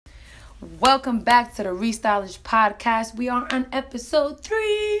Welcome back to the Restylish Podcast. We are on episode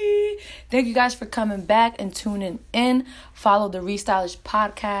 3. Thank you guys for coming back and tuning in. Follow the Restylish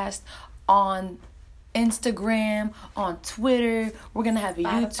Podcast on Instagram, on Twitter. We're going to have a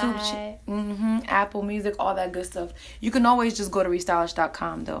Spotify. YouTube, Apple Music, all that good stuff. You can always just go to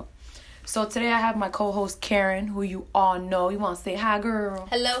restylish.com though. So today I have my co-host Karen, who you all know. You want to say hi, girl?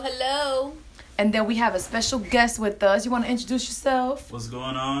 Hello. And then we have a special guest with us. You want to introduce yourself? What's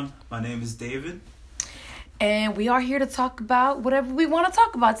going on? My name is David. And we are here to talk about whatever we want to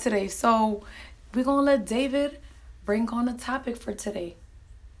talk about today. So we're going to let David bring on the topic for today.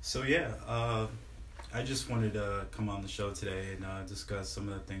 So I just wanted to come on the show today and discuss some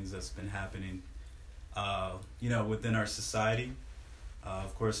of the things that's been happening, within our society.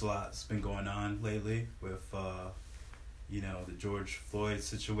 Of course, a lot's been going on lately with, the George Floyd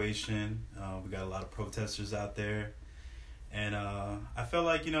situation. We got a lot of protesters out there. And I felt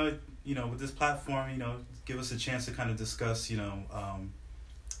like, with this platform, give us a chance to kind of discuss,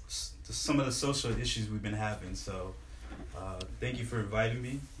 some of the social issues we've been having. So thank you for inviting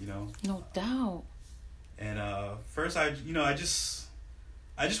me, No doubt. And first, I just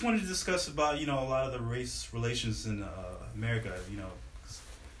wanted to discuss about, a lot of the race relations in America,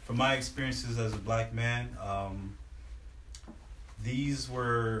 from my experiences as a black man, these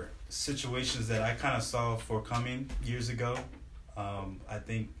were situations that I kind of saw forecoming years ago. I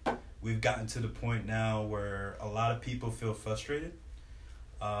think we've gotten to the point now where a lot of people feel frustrated.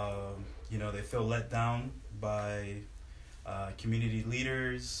 They feel let down by community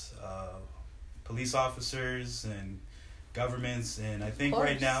leaders, police officers, and governments. And I think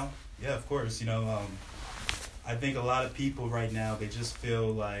right now, of course, I think a lot of people right now, they just feel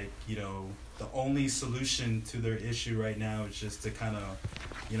like, the only solution to their issue right now is just to kind of,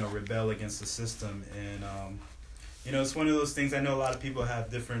 rebel against the system. And, it's one of those things. I know a lot of people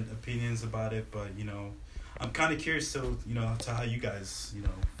have different opinions about it, but, I'm kind of curious to how you guys,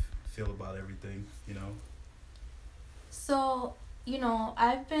 feel about everything, So,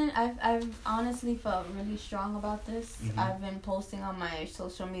 I've honestly felt really strong about this. Mm-hmm. I've been posting on my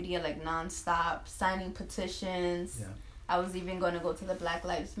social media like nonstop, signing petitions. Yeah. I was even going to go to the Black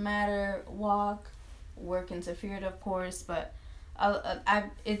Lives Matter walk. Work interfered, of course, but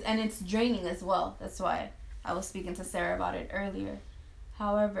it's draining as well. That's why I was speaking to Sarah about it earlier.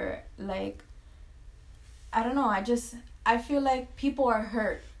 However, I don't know. I feel like people are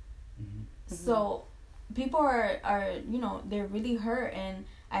hurt. Mm-hmm. So people are they're really hurt, and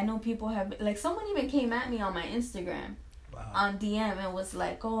I know people have, someone even came at me on my Instagram. Wow. On DM and was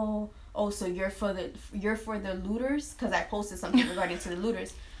like, oh, so you're for the looters, because I posted something regarding to the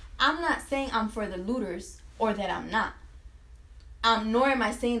looters. I'm not saying I'm for the looters or that I'm not. Nor am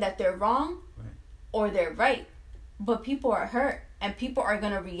I saying that they're wrong or they're right. But people are hurt, and people are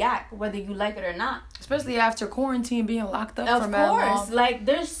gonna react whether you like it or not. Especially after quarantine, being locked up for mad long. Of course,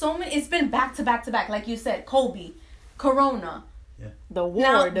 there's so many. It's been back to back to back, like you said, Kobe, Corona. Yeah. The war,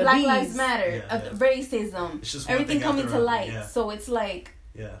 now, the Black bees. Lives Matter, racism, everything coming to light. Yeah. So it's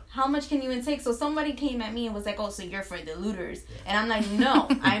how much can you take? So somebody came at me and was like, oh, so you're for the looters. Yeah. And I'm like, no,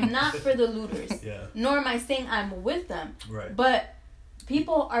 I'm not for the looters. Yeah. Nor am I saying I'm with them. Right. But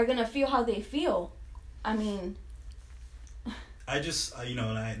people are going to feel how they feel. I mean... I just,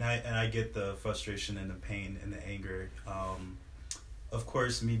 and I get the frustration and the pain and the anger. Of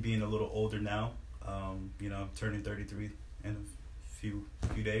course, me being a little older now, I'm turning 33 in a few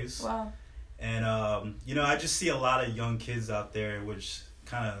days. Wow. And, I just see a lot of young kids out there, which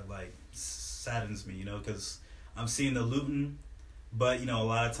kind of, saddens me, because I'm seeing the looting. But, a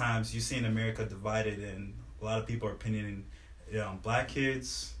lot of times you see in America divided, and a lot of people are pinning, black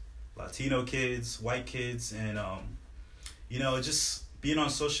kids, Latino kids, white kids, and, just being on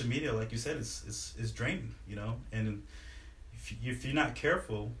social media, like you said, is draining, and if you're not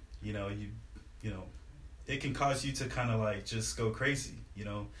careful, it can cause you to kind of just go crazy,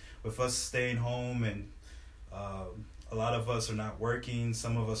 with us staying home, and a lot of us are not working.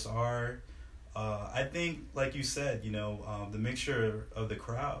 Some of us are. I think, like you said, the mixture of the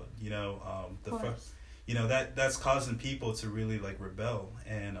crowd, that's causing people to really rebel.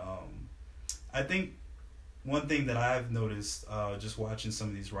 And I think one thing that I've noticed just watching some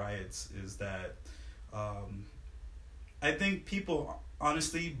of these riots is that I think people,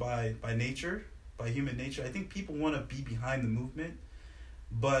 honestly, by nature, by human nature, I think people want to be behind the movement.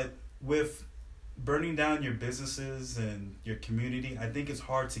 But with burning down your businesses and your community, I think it's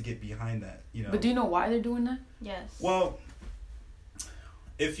hard to get behind that, But do you know why they're doing that? Yes. Well,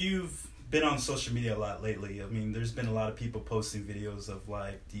 if you've been on social media a lot lately, I mean, there's been a lot of people posting videos of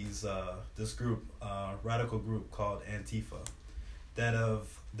these this group, radical group called Antifa.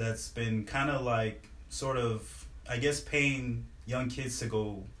 that's been kind of like sort of, I guess, paying young kids to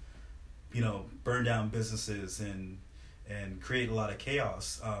go, burn down businesses and create a lot of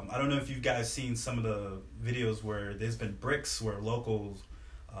chaos. I don't know if you guys seen some of the videos where there's been bricks where local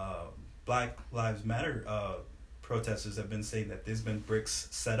Black Lives Matter protesters have been saying that there's been bricks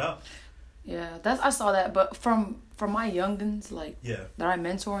set up. Yeah, I saw that, but from my youngins, that I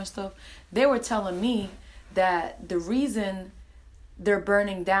mentor and stuff, they were telling me that the reason they're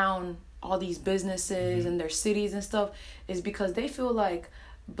burning down all these businesses and their cities and stuff is because they feel like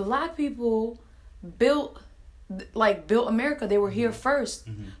Black people built America. They were here first.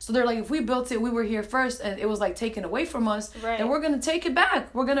 So they're like, if we built it, we were here first, and it was like taken away from us, and we're gonna take it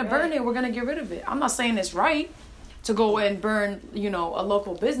back. We're gonna burn it. We're gonna get rid of it. I'm not saying it's right to go and burn, a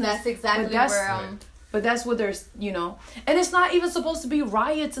local business. That's exactly But that's what there's, and it's not even supposed to be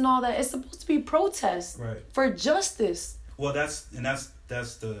riots and all that. It's supposed to be protests for justice. Well, that's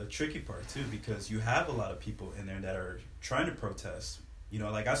the tricky part too, because you have a lot of people in there that are trying to protest.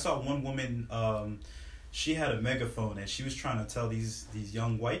 Like I saw one woman, she had a megaphone and she was trying to tell these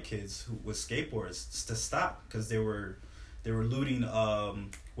young white kids with skateboards to stop because they were looting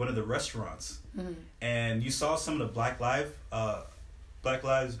one of the restaurants. And you saw some of the Black Lives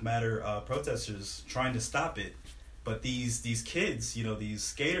Matter protesters trying to stop it, but these kids, these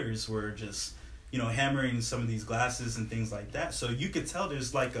skaters were just hammering some of these glasses and things like that. So you could tell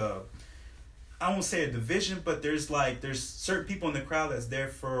there's like I won't say a division, but there's certain people in the crowd that's there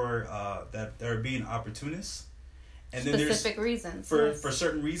for that are being opportunists, and then specific reasons for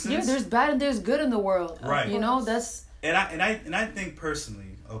certain reasons. Yeah, there's bad and there's good in the world, right? That's and I think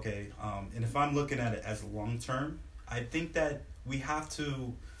personally, okay, and if I'm looking at it as long term, I think that we have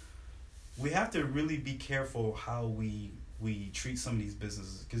to really be careful how we treat some of these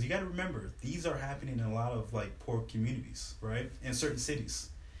businesses, because you got to remember these are happening in a lot of poor communities, right, in certain cities.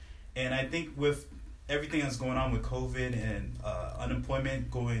 And I think with everything that's going on with COVID and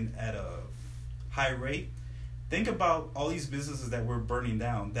unemployment going at a high rate, think about all these businesses that we're burning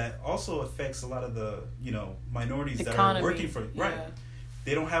down. That also affects a lot of the minorities that are working for right.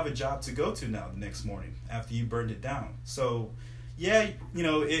 They don't have a job to go to now the next morning after you burned it down. So yeah,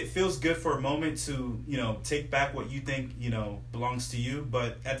 it feels good for a moment to take back what you think belongs to you,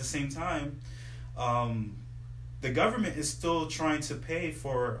 but at the same time, the government is still trying to pay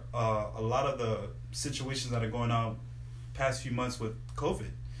for a lot of the situations that are going on past few months with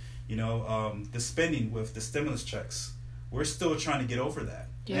COVID. The spending with the stimulus checks. We're still trying to get over that.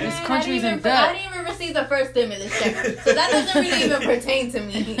 Yeah, this country's in debt. I didn't even receive the first stimulus check, so that doesn't really even pertain to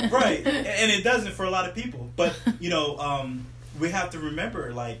me. Right, and it doesn't for a lot of people. But we have to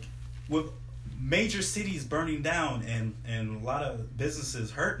remember, with major cities burning down and a lot of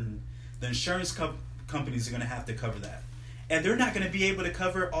businesses hurting, the insurance companies are going to have to cover that. And they're not going to be able to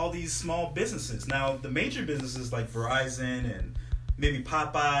cover all these small businesses. Now, the major businesses like Verizon and maybe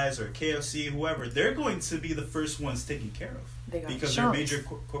Popeyes or KFC, whoever, they're going to be the first ones taken care of because they're major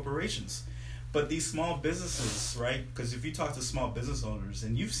corporations. But these small businesses, right? Because if you talk to small business owners,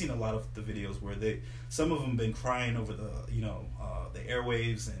 and you've seen a lot of the videos where some of them been crying over the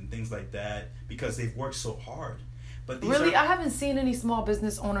airwaves and things like that because they've worked so hard. But I haven't seen any small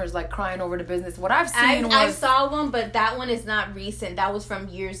business owners crying over the business. What I've seen I saw one, but that one is not recent. That was from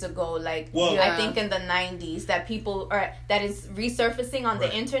years ago. I think in the 90s that that is resurfacing on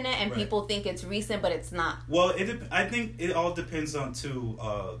the internet, and people think it's recent, but it's not. Well, I think it all depends on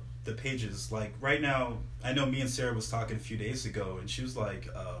the pages. Like right now, I know me and Sarah was talking a few days ago, and she was like,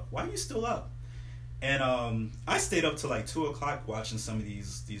 "Why are you still up?" And I stayed up till 2:00 watching some of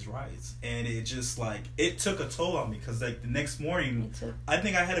these riots, and it just it took a toll on me because the next morning I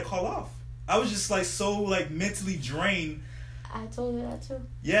think I had to call off. I was just so mentally drained. I told you that too.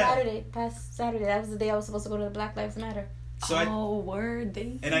 Yeah. Past Saturday, that was the day I was supposed to go to the Black Lives Matter. So word.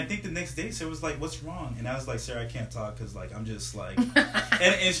 And I think the next day Sarah was like, "What's wrong?" And I was like, "Sarah, I can't talk because I'm just and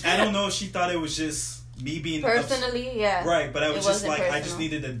I don't know if she thought it was just me being personally, yeah, right, but I was just personal. I just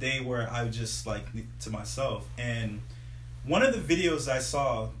needed a day where I was just to myself. And one of the videos I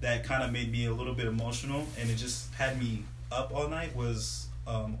saw that kind of made me a little bit emotional, and it just had me up all night, was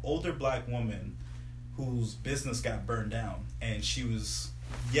older Black woman whose business got burned down, and she was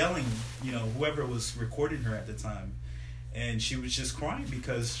yelling, whoever was recording her at the time, and she was just crying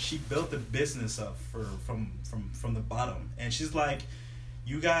because she built the business up from the bottom, and she's like,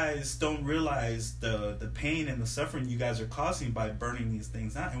 "You guys don't realize the pain and the suffering you guys are causing by burning these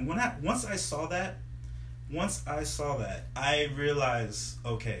things out." And once I saw that, I realized,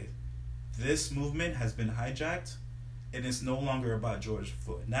 okay, this movement has been hijacked and it's no longer about George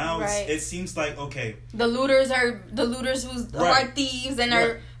Floyd. Now Right. it seems like, okay, The looters who Right. are thieves and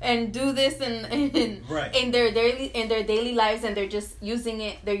Right. and do this and Right. in their daily lives, and they're just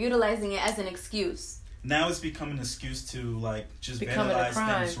they're utilizing it as an excuse. now it's become an excuse to like just Becoming a vandalize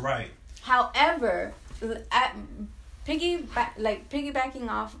crime. things. Right. However, piggybacking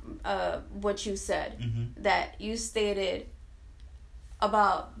off what you said, Mm-hmm. that you stated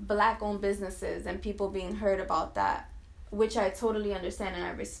about black-owned businesses and people being hurt about that, which I totally understand and I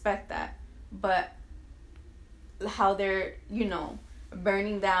respect that, but how they're,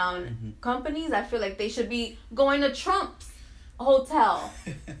 burning down Mm-hmm. companies, I feel like they should be going to Trump's hotel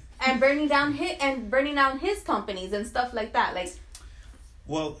and burning down his companies and stuff like that. Like,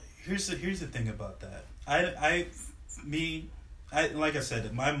 Well, here's the thing about that. I like I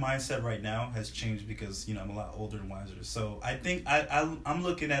said, my mindset right now has changed because I'm a lot older and wiser. So I think I'm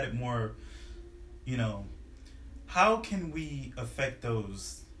looking at it more. How can we affect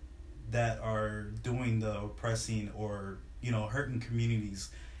those that are doing the oppressing or hurting communities?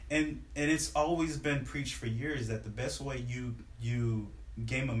 And it's always been preached for years that the best way you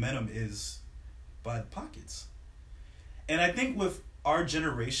gain momentum is by the pockets. And I think with our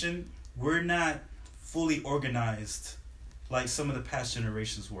generation, we're not fully organized like some of the past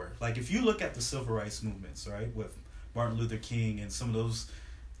generations were. Like if you look at the civil rights movements, right, with Martin Luther King and some of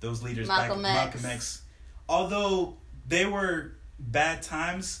those leaders, Malcolm X, although they were bad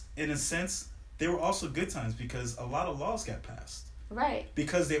times in a sense, they were also good times because a lot of laws got passed. right.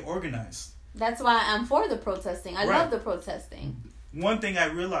 Because they organized. That's why I'm for the protesting. I Right. love the protesting. One thing I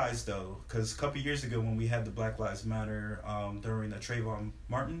realized though, because a couple years ago when we had the Black Lives Matter during the Trayvon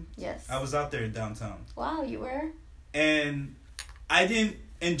Martin, Yes. I was out there in downtown. Wow, you were? And I didn't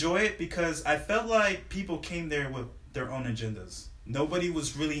enjoy it because I felt like people came there with their own agendas. Nobody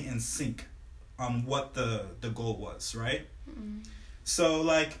was really in sync on what the goal was, right? Mm-hmm. So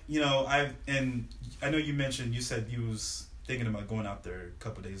like, I know you said you was thinking about going out there a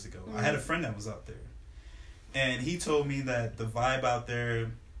couple days ago. Mm-hmm. I had a friend that was out there. And he told me that the vibe out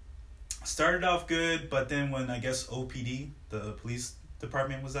there started off good, but then when I guess OPD, the police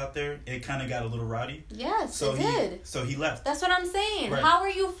department, was out there, it kind of got a little rowdy. Yes, So it did. So he left. That's what I'm saying. Right. How are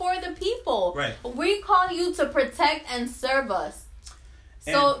you for the people? Right. We call you to protect and serve us.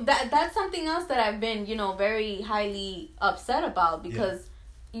 So that's something else that I've been, very highly upset about because,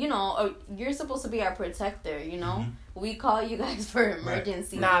 you're supposed to be our protector, Mm-hmm. We call you guys for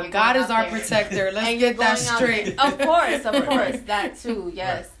emergency. Nah, You're God going is out our there. protector. Let's And get you're that going out straight. there. Of course, Right. that too.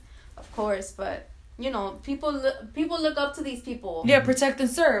 Yes, of course. But people look up to these people. Yeah, protect and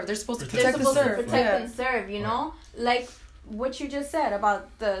serve. They're supposed to They're protect and supposed to serve. protect Yeah. and serve. Like what you just said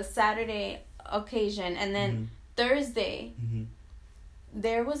about the Saturday occasion, and then Mm-hmm. Thursday. Mm-hmm.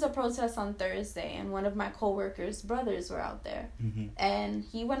 There was a protest on Thursday, and one of my coworkers' brothers were out there, Mm-hmm. and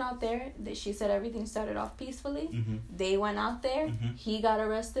he went out there. She said everything started off peacefully. Mm-hmm. They went out there. Mhm. He got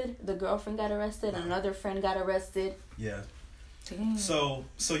arrested. The girlfriend got arrested. Another friend got arrested. Yeah. Damn. So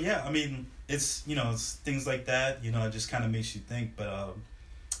yeah, I mean, it's it's things like that. It just kind of makes you think. But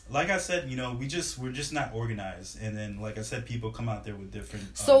like I said, we're just not organized. And then, like I said, people come out there with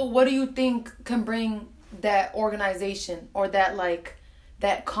different. So what do you think can bring that organization or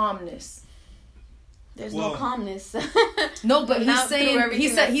that calmness? There's Well- no calmness. No, but Not through everything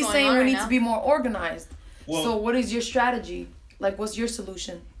he's that's going saying on we right need now. to be more organized. Well- So what is your strategy? Like, what's your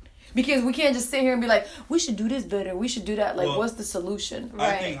solution? Because we can't just sit here and be like, we should do this better, we should do that. Like, Well, what's the solution?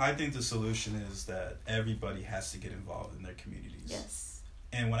 Right. I think the solution is that everybody has to get involved in their communities. Yes.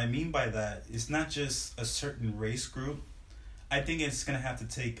 And what I mean by that, it's not just a certain race group. I think it's gonna have to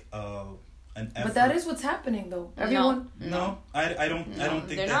take an effort. But that is what's happening, though. Everyone. No, I don't think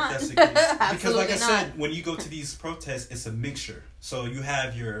they're that not. that's the case. Because Absolutely like I not. said, when you go to these protests, it's a mixture. So you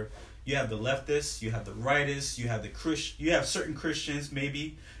have the leftists, you have the rightists, you have you have certain Christians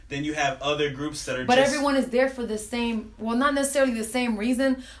maybe. Then you have other groups that are But just, everyone is there for the same, well, not necessarily the same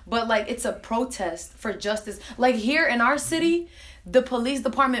reason, but like it's a protest for justice. Like here in our city, the police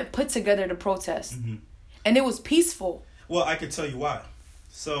department put together the protest. Mm-hmm. And it was peaceful. Well, I could tell you why.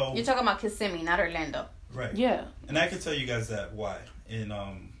 So You're talking about Kissimmee, not Orlando. right. Yeah. And I can tell you guys that why.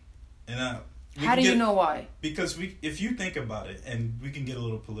 How do you know why? Because if you think about it, and we can get a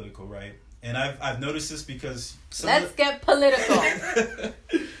little political, right? And I've noticed this because Let's get political.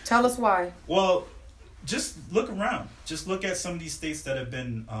 Tell us why. Well, just look around. Just look at some of these states that have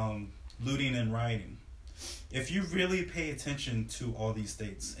been looting and rioting. If you really pay attention to all these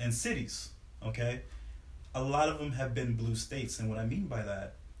states and cities, okay, a lot of them have been blue states. And what I mean by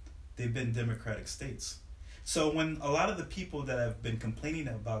that, they've been democratic states. So when a lot of the people that have been complaining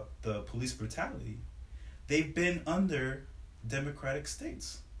about the police brutality, they've been under democratic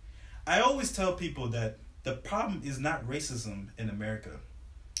states. I always tell people that the problem is not racism in America.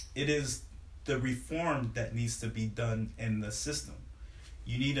 It is the reform that needs to be done in the system.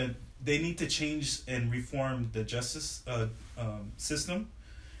 They need to change and reform the justice system,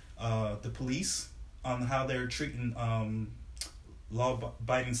 the police, on how they're treating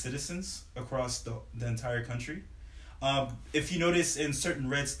law-abiding citizens across the entire country. If you notice in certain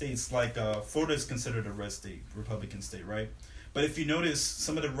red states, like Florida is considered a red state, Republican state, right? But if you notice,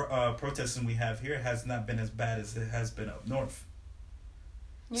 some of the protesting we have here has not been as bad as it has been up north.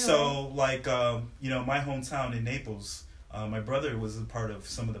 Yeah. So, like, my hometown in Naples, my brother was a part of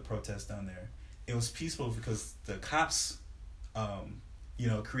some of the protests down there. It was peaceful because the cops,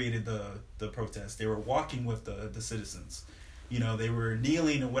 created the protest. They were walking with the citizens. They were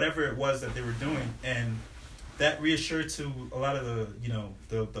kneeling or whatever it was that they were doing. And that reassured to a lot of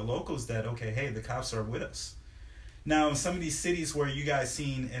the locals that, okay, hey, the cops are with us. Now, in some of these cities where you guys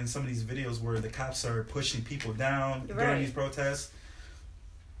seen in some of these videos where the cops are pushing people down during these protests,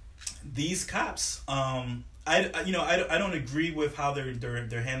 these cops, I don't agree with how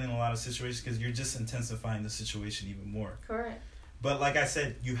they're handling a lot of situations, because you're just intensifying the situation even more. Correct. But like I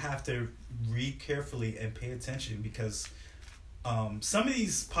said, you have to read carefully and pay attention, because some of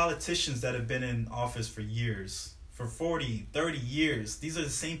these politicians that have been in office for years, for 40, 30 years, these are the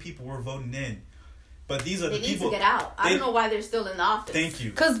same people we're voting in. But these are the people... They need to get out. I don't know why they're still in the office. Thank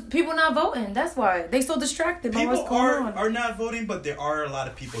you. Because people not voting. That's why. They so distracted by what's going on. People are not voting, but there are a lot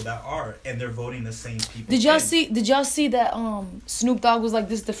of people that are. And they're voting the same people. Did y'all see that Snoop Dogg was like,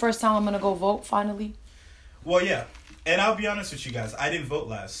 this is the first time I'm going to go vote, finally? Well, yeah. And I'll be honest with you guys. I didn't vote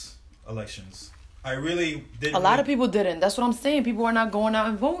last elections. I really didn't. A lot of people didn't. That's what I'm saying. People are not going out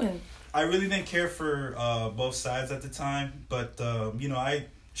and voting. I really didn't care for both sides at the time. But, I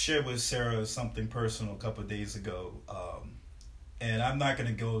shared with Sarah something personal a couple of days ago, and I'm not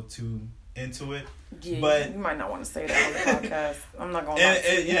gonna go too into it. Yeah, but you might not want to say that on the podcast. I'm not gonna.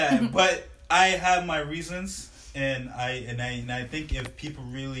 Yeah, but I have my reasons, and I think if people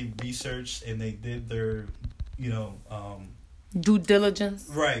really researched and they did their, due diligence,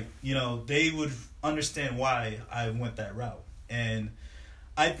 right? They would understand why I went that route, and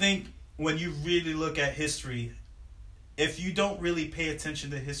I think when you really look at history, if you don't really pay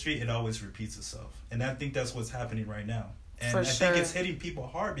attention to history, it always repeats itself. And I think that's what's happening right now. And I think it's hitting people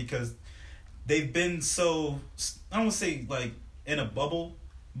hard because they've been so, I don't want to say like in a bubble,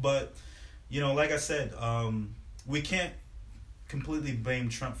 but, like I said, we can't completely blame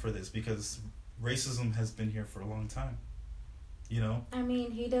Trump for this because racism has been here for a long time. I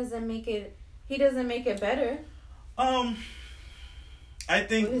mean, he doesn't make it better. I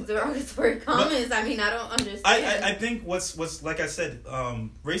think with derogatory comments. I don't understand. I think what's like I said,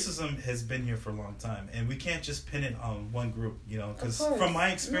 racism has been here for a long time, and we can't just pin it on one group, because from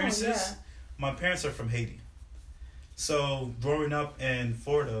my experiences, my parents are from Haiti, so growing up in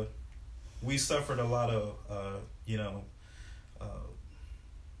Florida, we suffered a lot of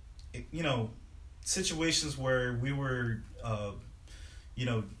situations where we were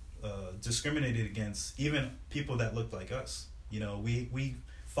discriminated against, even people that looked like us. We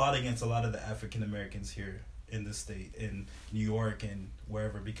fought against a lot of the African Americans here in the state, in New York and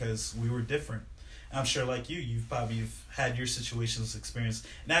wherever, because we were different. I'm sure, like you've probably had your situations experienced.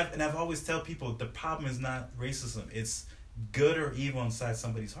 And I've always tell people the problem is not racism; it's good or evil inside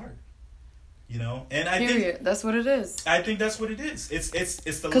somebody's heart. And I think that's what it is. I think that's what it is. It's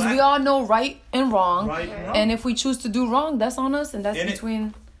the because we all know right and wrong, right and wrong. And if we choose to do wrong, that's on us, and that's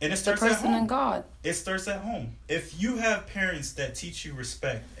between. And it starts the person at home. and God. It starts at home. If you have parents that teach you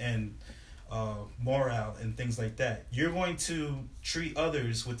respect and morale and things like that, you're going to treat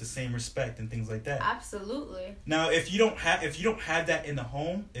others with the same respect and things like that. Absolutely. Now, if you don't have that in the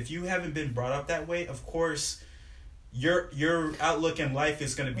home, if you haven't been brought up that way, of course, your outlook in life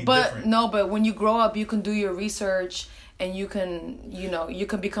is going to be different. But when you grow up, you can do your research. And you can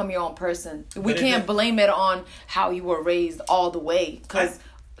become your own person. We can't blame it on how you were raised all the way, because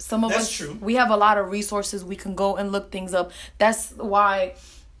some of us, we have a lot of resources. We can go and look things up. That's why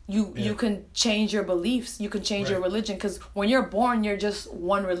you can change your beliefs. You can change your religion, because when you're born, you're just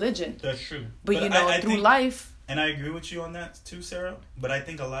one religion. That's true. But I through life. And I agree with you on that too, Sarah. But I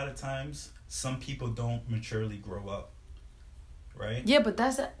think a lot of times some people don't maturely grow up. Right? Yeah, but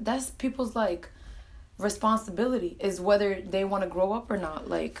that's people's responsibility is whether they want to grow up or not.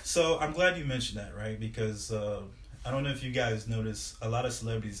 So I'm glad you mentioned that, right? Because I don't know if you guys notice, a lot of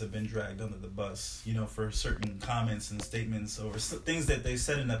celebrities have been dragged under the bus, for certain comments and statements or things that they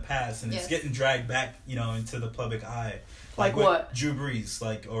said in the past, and it's getting dragged back, into the public eye. Like what? Drew Brees,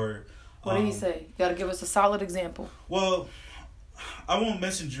 or What did he say? You got to give us a solid example. Well, I won't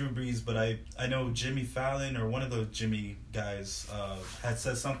mention Drew Brees, but I know Jimmy Fallon or one of the Jimmy guys had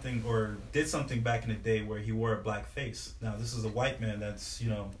said something or did something back in the day where he wore a black face. Now, this is a white man that's,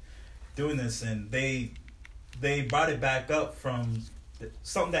 doing this, and they brought it back up from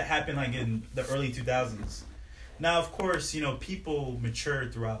something that happened like in the early 2000s. Now, of course, people mature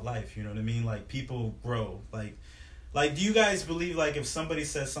throughout life, you know what I mean? Like, people grow. Like, do you guys believe, like, if somebody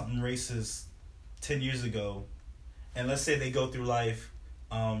says something racist 10 years ago, and let's say they go through life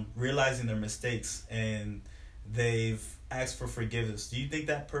realizing their mistakes and they've asked for forgiveness, do you think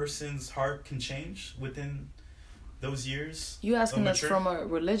that person's heart can change within those years? You asking us from a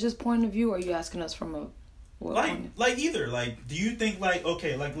religious point of view, or are you asking us from a... Like either. Like, do you think, like,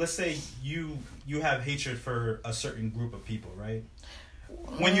 okay, like, let's say you have hatred for a certain group of people, right?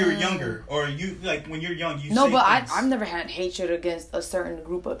 When you're younger, or when you're young, I've never had hatred against a certain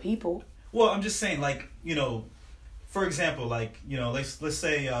group of people. Well, I'm just saying, like, for example, like, let's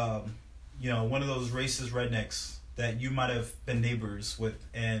say, one of those racist rednecks that you might have been neighbors with,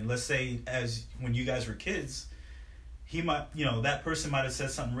 and let's say when you guys were kids, he might, that person might have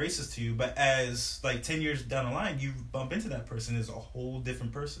said something racist to you, but as, like, 10 years down the line, you bump into that person as a whole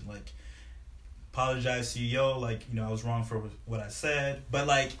different person. Like, apologize to you, like, I was wrong for what I said, but,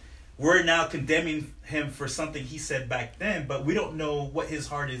 like, we're now condemning him for something he said back then, but we don't know what his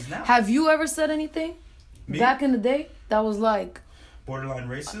heart is now. Have you ever said anything back in the day that was, like... borderline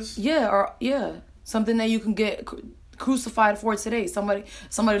racist? Yeah, something that you can get crucified for today. Somebody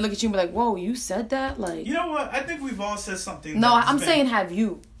look at you and be like, whoa, you said that? Like, you know what? I think we've all said something. No, I'm saying have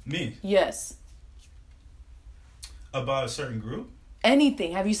you. Me? Yes. About a certain group?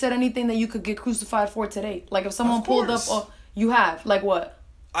 Anything. Have you said anything that you could get crucified for today? Like, if someone pulled up, you have. Like, what?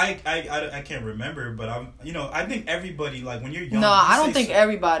 I can't remember, but I think everybody, like, when you're young... No, I don't think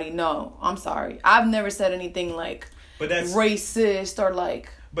everybody. No, I'm sorry. I've never said anything, like, racist or,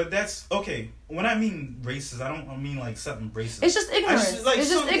 like... But that's okay. When I mean racist, I don't mean like something racist. It's just ignorance. It's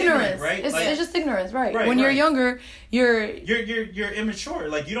just ignorance, right? It's just ignorance, right? When you're younger, you're immature.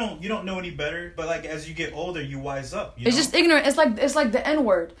 Like you don't know any better. But like as you get older, you wise up. It's just ignorant. It's like the N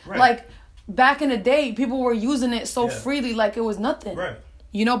word. Right. Like back in the day, people were using it so freely, like it was nothing. Right.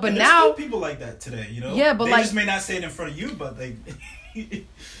 But and now still people like that today. Yeah, but they like, just may not say it in front of you, but they.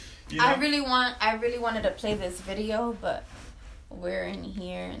 I really wanted to play this video, but. We're in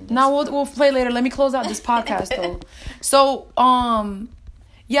here. No, we'll play later. Let me close out this podcast though. So,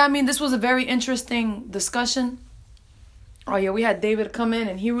 yeah, I mean, this was a very interesting discussion. Oh yeah, we had David come in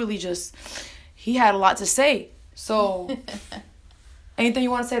and he really he had a lot to say. So, anything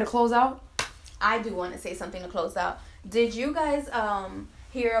you want to say to close out? I do want to say something to close out. Did you guys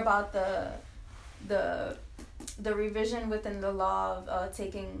hear about the revision within the law of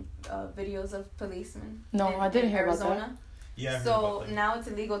taking videos of policemen? No, I didn't hear Arizona? about that. Yeah. So now it's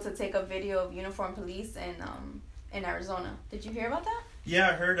illegal to take a video of uniformed police in Arizona. Did you hear about that? Yeah,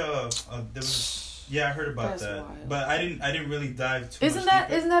 I heard. I heard about that, wild. But I didn't really dive too much.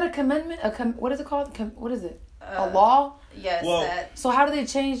 Isn't that a commandment? What is it called? What is it? A law? Yes. Well, so how do they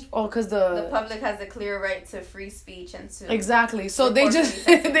change? Oh, because the public has a clear right to free speech and to exactly. So they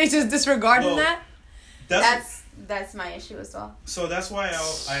just disregarded that. That's my issue as well. So that's why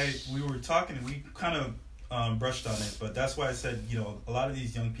we were talking and we kind of. Brushed on it, but that's why I said, a lot of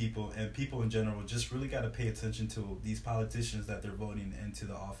these young people and people in general just really got to pay attention to these politicians that they're voting into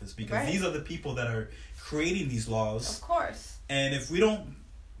the office because these are the people that are creating these laws. Of course. And if we don't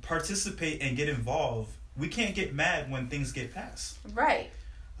participate and get involved, we can't get mad when things get passed. Right.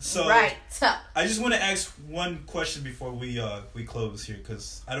 So I just want to ask one question before we close here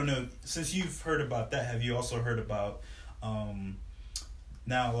because I don't know, since you've heard about that, have you also heard about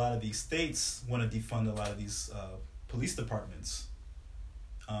now a lot of these states want to defund a lot of these police departments.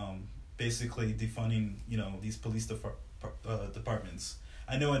 Basically defunding, these police departments.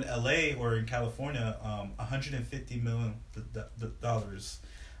 I know in LA or in California, $150 million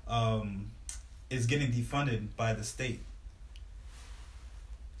is getting defunded by the state.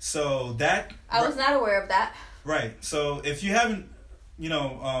 So that I was not aware of that. Right. So if you haven't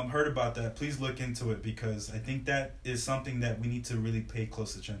heard about that, please look into it because I think that is something that we need to really pay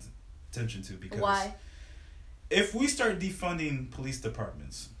close attention to. Because why? If we start defunding police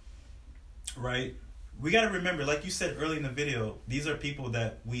departments, right, we got to remember, like you said early in the video, these are people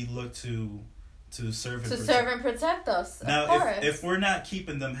that we look to serve and protect us. Now, if we're not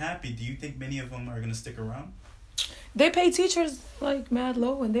keeping them happy, do you think many of them are going to stick around? They pay teachers like mad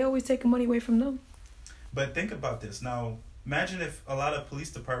low, and they always take money away from them. But think about this now. Imagine if a lot of police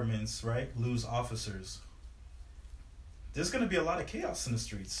departments, right, lose officers. there's going to be a lot of chaos in the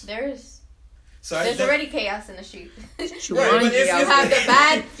streets. There's So there's already chaos in the street. You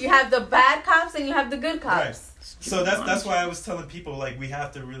have the bad cops and you have the good cops. Right. So that's why I was telling people, like, we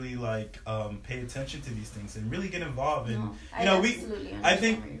have to really, like, pay attention to these things and really get involved. And I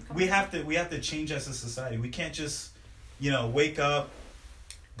think we have to change as a society. We can't just, wake up,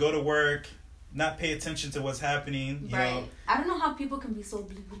 go to work, not pay attention to what's happening. You know. I don't know how people can be so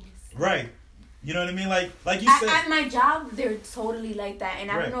oblivious. Right. You know what I mean? Like you said. At my job, they're totally like that,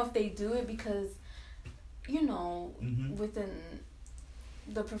 and I don't know if they do it because, within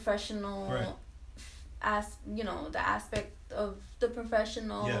the professional. Right. The aspect of the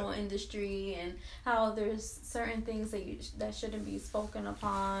professional industry and how there's certain things that shouldn't be spoken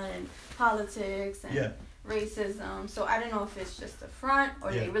upon, and politics and racism. So I don't know if it's just a front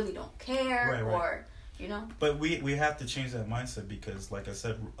or they really don't care or But we have to change that mindset because, like I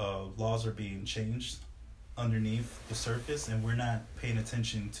said, laws are being changed underneath the surface, and we're not paying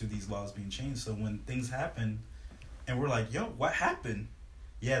attention to these laws being changed. So when things happen, and we're like, "Yo, what happened?"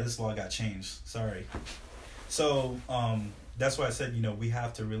 Yeah, this law got changed. Sorry. So that's why I said, we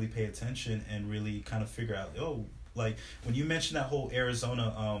have to really pay attention and really kind of figure out, like when you mentioned that whole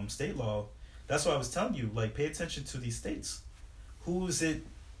Arizona state law, that's what I was telling you. Like, pay attention to these states. Who is it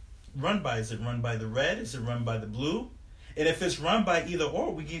run by? Is it run by the red? Is it run by the blue? And if it's run by either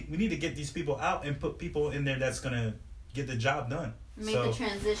or, we need to get these people out and put people in there that's gonna get the job done. Make the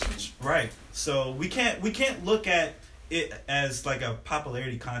transition. Right. So we can't look at it as like a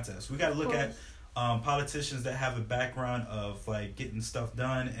popularity contest. We got to look at politicians that have a background of like getting stuff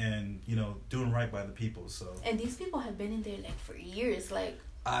done and doing right by the people. So and these people have been in there like for years. Like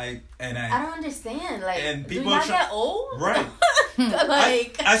I don't understand. Like, and do y'all get old? Right.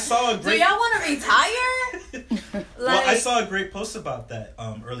 Like I saw a great. Do y'all want to retire? Well, I saw a great post about that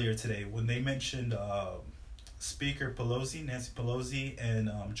earlier today when they mentioned Speaker Pelosi, Nancy Pelosi, and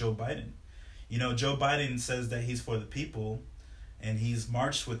Joe Biden. Joe Biden says that he's for the people and he's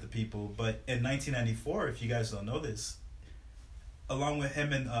marched with the people. But in 1994, if you guys don't know this, along with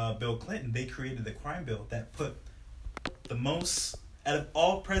him and Bill Clinton, they created the crime bill that put the most, out of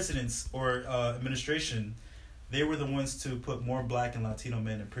all presidents or administration, they were the ones to put more Black and Latino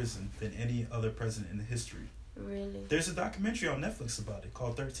men in prison than any other president in the history. Really? There's a documentary on Netflix about it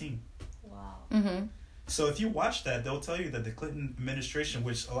called 13. Wow. Mm-hmm. So if you watch that, they'll tell you that the Clinton administration,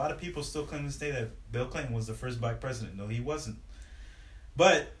 which a lot of people still claim to say that Bill Clinton was the first Black president. No, he wasn't.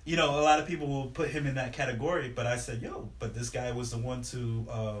 But, a lot of people will put him in that category. But I said, but this guy was the one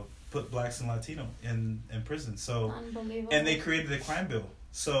to put Blacks and Latino in prison. So, unbelievable. And they created the crime bill.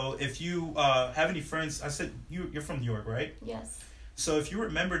 So if you have any friends, I said, you're from New York, right? Yes. So if you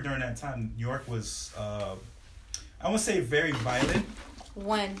remember during that time, New York was, I won't say very violent.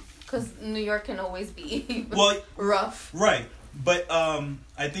 When? Because New York can always be rough. Right. But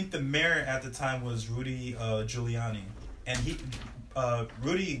I think the mayor at the time was Rudy Giuliani. And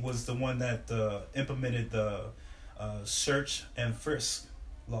Rudy was the one that implemented the search and frisk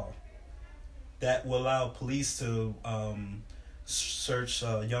law that will allow police to search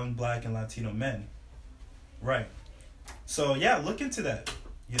young Black and Latino men. Right. So, look into that.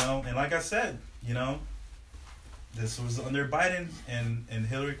 And like I said, this was under Biden and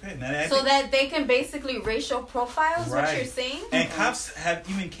Hillary Clinton. And that they can basically racial profile is what you're saying? And cops have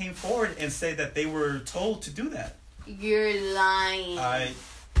even came forward and say that they were told to do that. You're lying.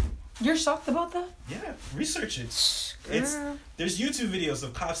 You're shocked about that? Yeah, research it. Girl. There's YouTube videos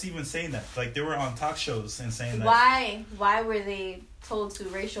of cops even saying that. Like, they were on talk shows and saying that. Why were they told to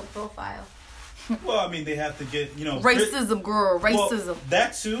racial profile? Well, I mean, they have to get, racism, girl. Racism. Well,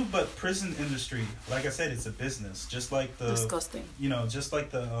 that too, but prison industry, like I said, it's a business. Just like the... Disgusting. Just like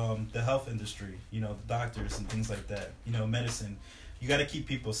the health industry, the doctors and things like that. Medicine. You got to keep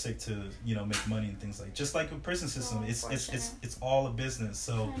people sick to, make money and things like... Just like a prison system, it's all a business.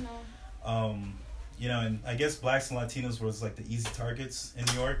 So, and I guess Blacks and Latinos was like the easy targets in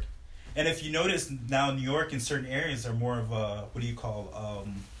New York. And if you notice now, New York in certain areas are more of a,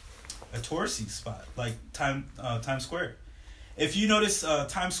 a touristy spot, like Times Square. If you notice,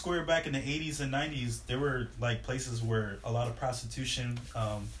 Times Square back in the 80s and 90s, there were like places where a lot of prostitution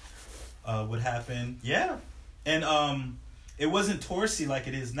would happen. Yeah. And it wasn't touristy like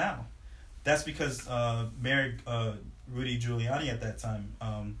it is now. That's because Mayor Rudy Giuliani at that time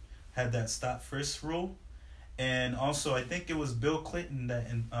had that stop frisk rule. And also, I think it was Bill Clinton that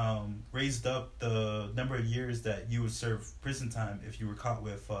raised up the number of years that you would serve prison time if you were caught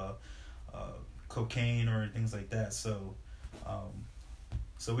with cocaine or things like that. So,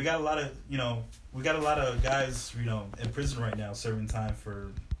 so we got a lot of guys, in prison right now serving time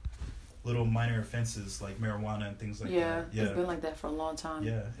for little minor offenses like marijuana and things like that. Yeah, it's been like that for a long time.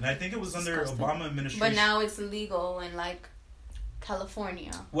 Yeah, and I think it was under disgusting. Obama administration. But now it's illegal in like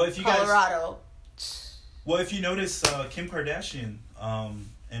California, well, if you Colorado. Well, if you notice, Kim Kardashian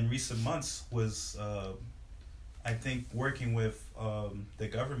in recent months was, I think, working with the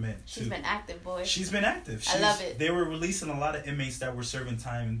government. She's been active, boy. She's been active. I love it. They were releasing a lot of inmates that were serving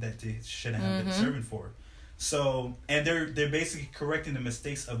time that they shouldn't have been serving for. So, and they're basically correcting the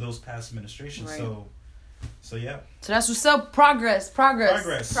mistakes of those past administrations. Right. So yeah. So that's what's up. Progress. Progress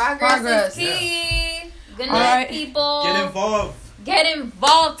is key. Yeah. Good night, people. Get involved. Get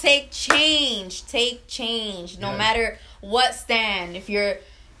involved. Take change. No matter what stand. If you're,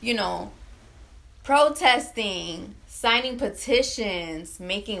 protesting, signing petitions,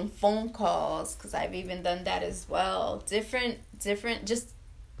 making phone calls, because I've even done that as well. Different. Just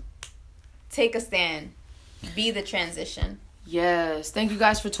take a stand. Be the transition. Yes. Thank you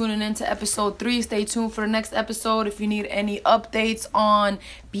guys for tuning in to episode 3. Stay tuned for the next episode. If you need any updates on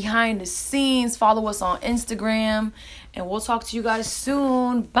behind the scenes, follow us on Instagram. And we'll talk to you guys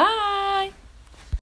soon. Bye.